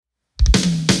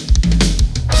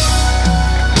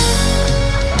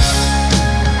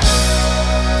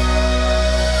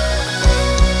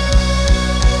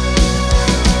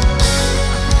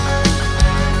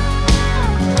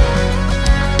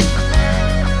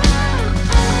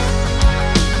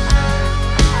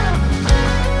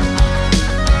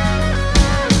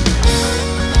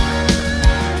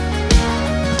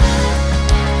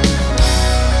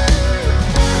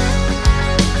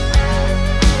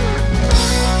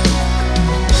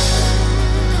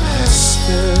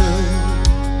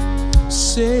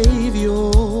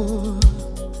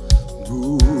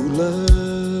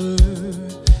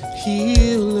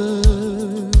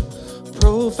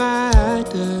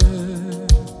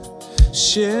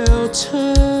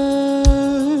shelter.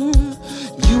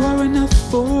 You are enough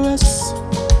for us.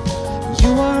 You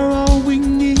are all we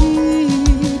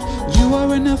need. You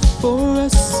are enough for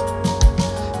us.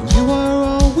 You are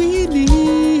all we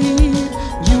need.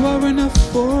 You are enough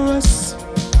for us.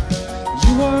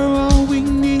 You are all we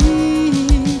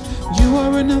need. You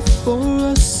are enough for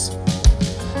us.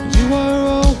 You are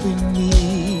all we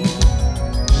need.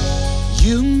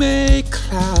 You make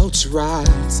clouds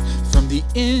rise from the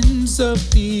ends of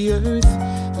the earth,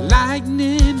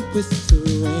 lightning with the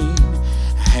rain,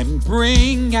 and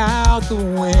bring out the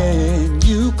wind.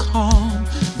 You calm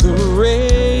the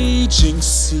raging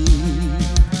sea.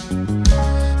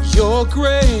 You're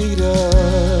greater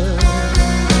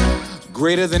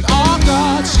than all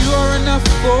gods. You are enough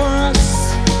for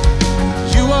us.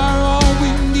 You are all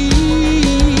we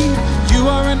need. You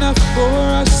are enough for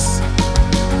us.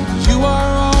 You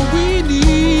are all we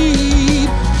need.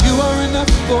 You are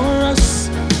enough for us.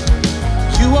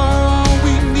 You are all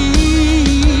we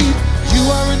need. You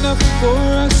are enough for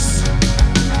us.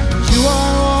 You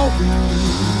are all we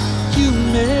need. You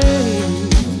made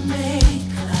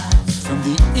from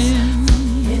the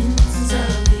ends of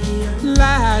the earth,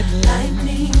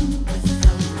 lightning with the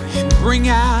rain, and bring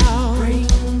out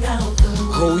the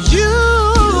oh, you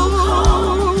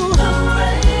calm the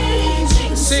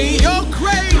raging sea. Say you're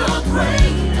greater. You're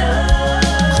greater.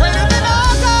 Greater than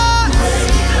all gods.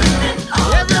 Greater than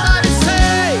all everybody gods.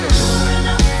 Say you're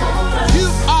enough for us. You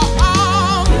are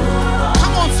all.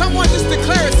 Come on, someone just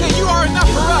declare it. Say you are enough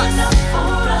for us.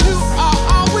 You are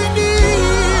all we need.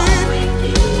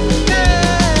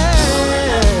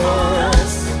 Yes.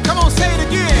 Come on, say it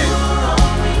again.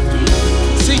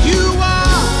 Say you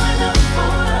are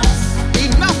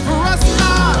enough for us,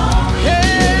 God.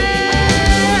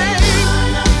 Hey,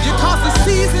 you cause the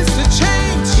seasons to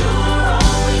change,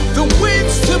 the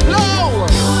winds to blow,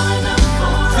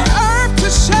 the earth to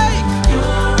shake.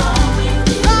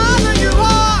 Father, you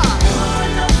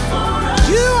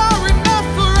are enough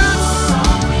for us.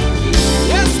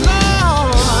 Yes,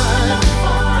 Lord.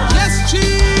 Yes,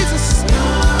 Jesus.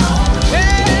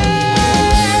 Hey,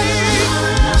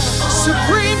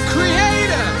 supreme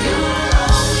creator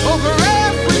over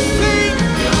everything.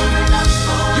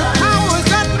 Your power is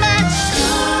unmatched.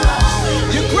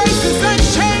 Your grace is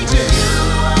unchanging.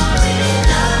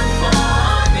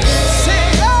 Say,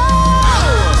 oh,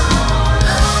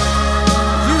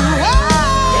 you are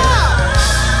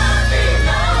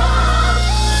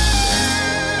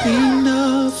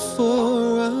enough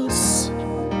for us.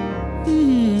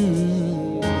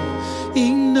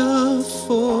 Enough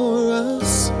for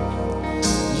us.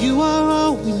 You are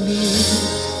all we need.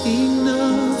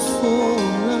 Enough for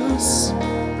us.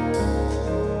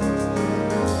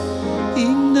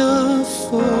 Enough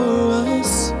for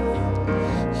us.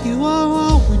 You are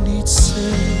all we need.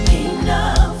 Say,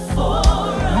 enough for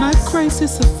us. My grace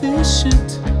is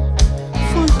sufficient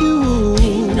for you.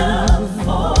 Enough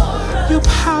for us. Your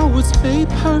power's made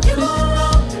perfect in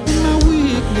my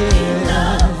weakness.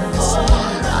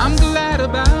 I'm glad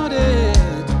about it.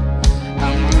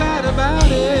 I'm glad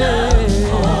about it.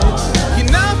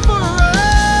 Enough for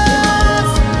us.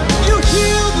 You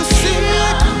heal the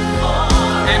sick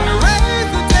and raise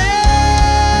the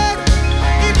dead.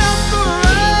 Enough for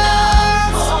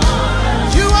us.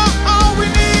 You are all we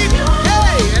need.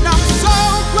 Hey, and I'm so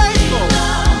grateful.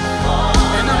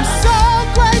 And I'm so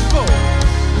grateful.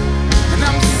 And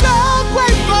I'm so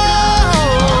grateful.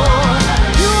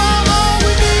 You are all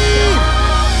we need.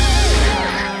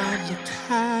 I looked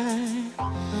high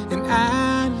and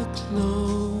I looked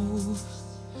low,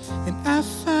 and I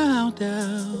found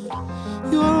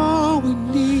out you're all we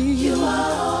need. You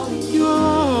are all we need. You're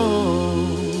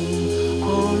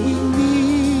all we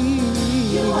need.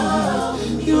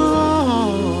 You're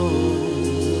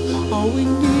all we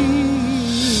need.